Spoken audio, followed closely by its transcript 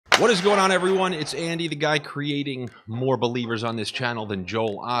What is going on, everyone? It's Andy, the guy creating more believers on this channel than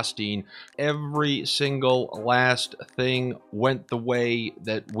Joel Osteen. Every single last thing went the way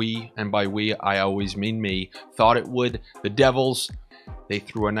that we, and by we, I always mean me, thought it would. The Devils, they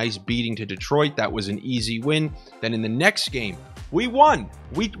threw a nice beating to Detroit. That was an easy win. Then in the next game, we won.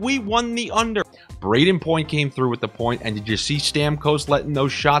 We won the under. Braden Point came through with the point, and did you see Stamkos letting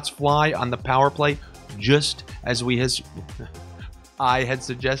those shots fly on the power play? Just as I had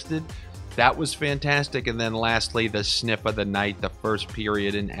suggested. That was fantastic. And then lastly, the snip of the night, the first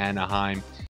period in Anaheim.